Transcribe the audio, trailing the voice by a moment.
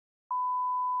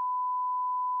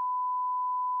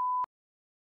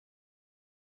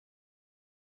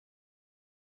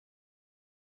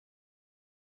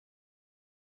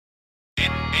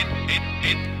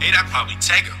Hey, that probably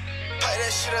take her. Play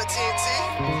that shit on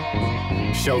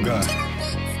TNT. Shogun.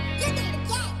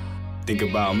 Think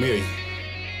about me.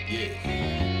 Yeah.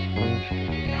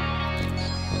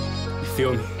 You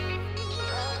feel me?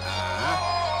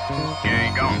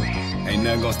 Gang on me. Ain't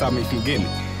nothing gonna stop me from getting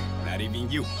it. Not even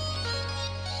you.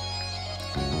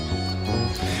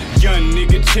 Young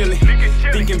nigga chillin',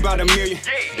 thinking about a million.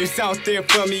 It's out there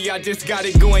for me, I just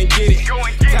gotta go and get it.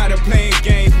 Tired of playing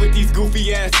games with these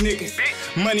goofy ass niggas.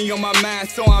 Money on my mind,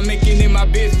 so I'm making it my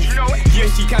business. Yeah,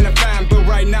 she kinda fine, but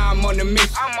right now I'm on the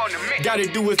mission. Gotta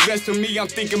do what's best for me, I'm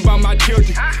thinking about my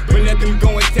children. But let them go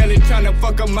and tell it, tryna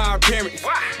fuck up my appearance.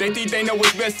 They think they know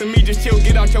what's best for me, just chill,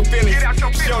 get out your feelings.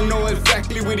 Show know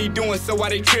exactly what he doing, so why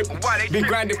they trippin'? Been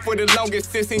grinding for the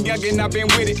longest, since and young and I've been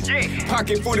with it.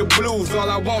 Pocket for the blues, all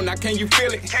I want, now can you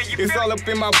feel it? It's all up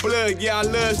in my blood, yeah, I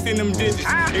love seeing them digits.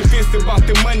 If it's about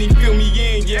the money, fill me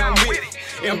in, yeah, I'm with it.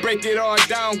 And break it all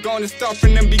down, gonna start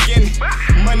from the beginning.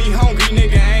 Money hungry,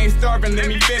 nigga, I ain't starving, let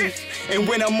me finish. And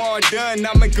when I'm all done,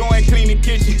 I'ma go and clean the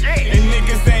kitchen. And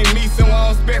niggas ain't me, so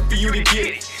I don't expect for you to get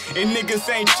it. And niggas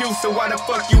ain't you, so why the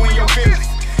fuck you in your feelings?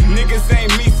 Niggas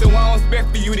ain't me, so I don't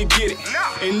expect for you to get it.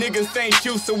 And niggas ain't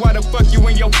you, so why the fuck you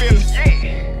in your feelings?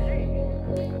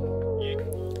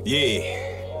 Yeah.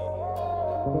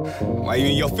 Why you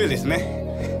in your feelings, man?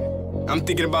 I'm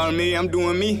thinking about me, I'm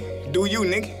doing me. Do you,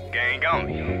 nigga? Gang on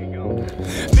me.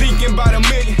 Thinking about a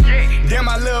million. Damn,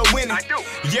 I love winning.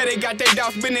 Yeah, they got their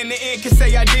doubts, but in the end can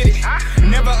say I did it.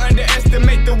 Never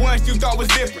underestimate the ones you thought was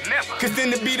different. Cause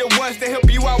then to be the ones that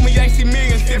help you out when you ain't see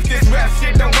millions. If this rap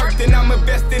shit don't work, then I'm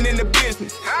investing in the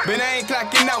business. But I ain't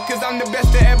clocking out cause I'm the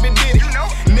best that ever did it.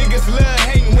 Niggas love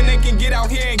hating when they can get out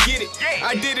here and get it.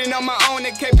 I did it on my own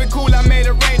and kept it cool, I made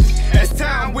arrangements. As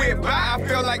time went by, I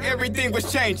felt like everything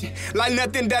was changing. Like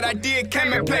nothing that I did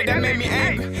came and played that made me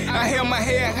angry. I held my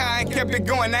head high and kept it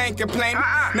going, I ain't complaining.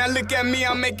 Now look at me,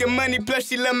 I'm making money, plus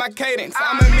she love my cadence.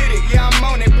 I'm admitted, yeah, I'm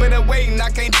on it, but I'm waiting, I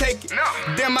can't take it.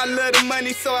 Damn, I love the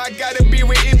money, so I gotta be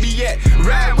where it be at.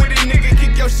 Ride with a nigga,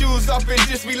 kick your shoes off and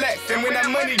just relax. And when that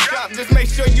money drop, just make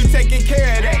sure you taking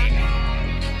care of that.